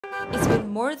It's been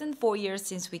more than 4 years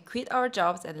since we quit our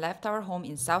jobs and left our home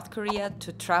in South Korea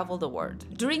to travel the world.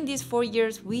 During these 4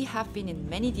 years, we have been in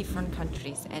many different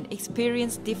countries and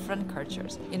experienced different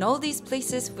cultures. In all these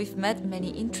places, we've met many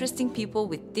interesting people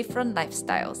with different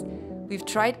lifestyles. We've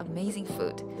tried amazing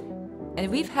food. And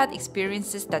we've had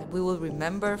experiences that we will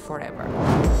remember forever.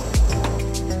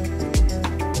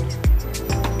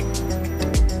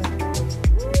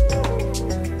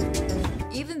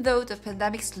 Even though the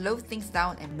pandemic slowed things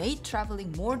down and made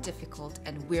traveling more difficult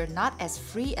and we're not as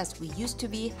free as we used to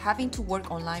be having to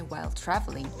work online while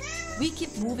traveling, we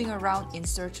keep moving around in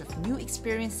search of new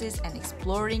experiences and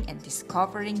exploring and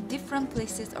discovering different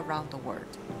places around the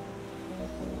world.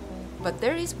 But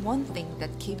there is one thing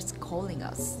that keeps calling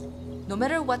us. No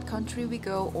matter what country we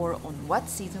go or on what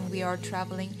season we are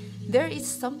traveling, there is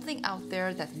something out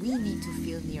there that we need to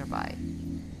feel nearby.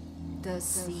 The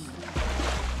sea.